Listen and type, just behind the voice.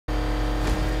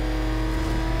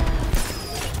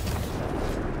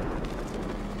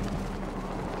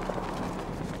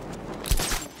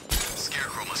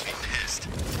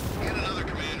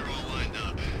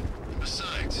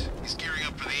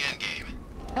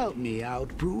Help me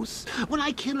out, Bruce. When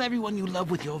I kill everyone you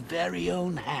love with your very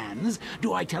own hands,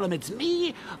 do I tell them it's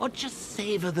me, or just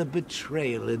savor the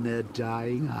betrayal in their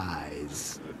dying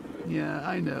eyes? Yeah,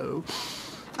 I know.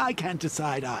 I can't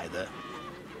decide either.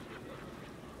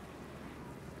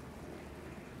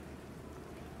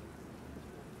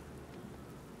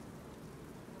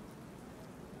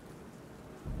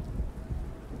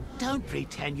 Don't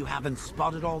pretend you haven't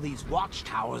spotted all these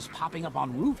watchtowers popping up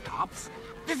on rooftops.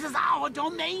 This is our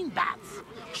domain, Bats.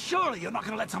 Surely you're not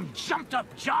gonna let some jumped-up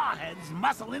jarheads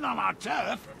muscle in on our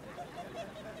turf.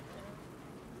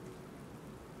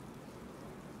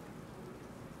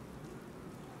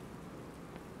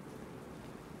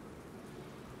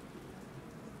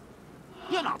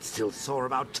 You're not still sore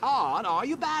about Todd, are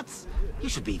you, Bats? You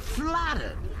should be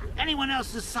flattered. Anyone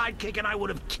else's sidekick and I would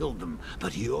have killed them.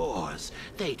 But yours,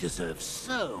 they deserve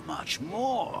so much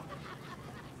more.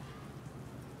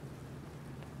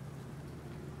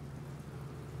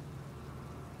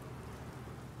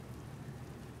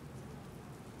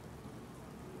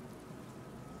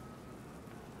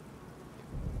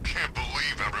 Can't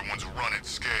believe everyone's running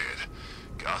scared.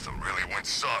 Gotham really went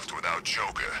soft without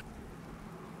Joker.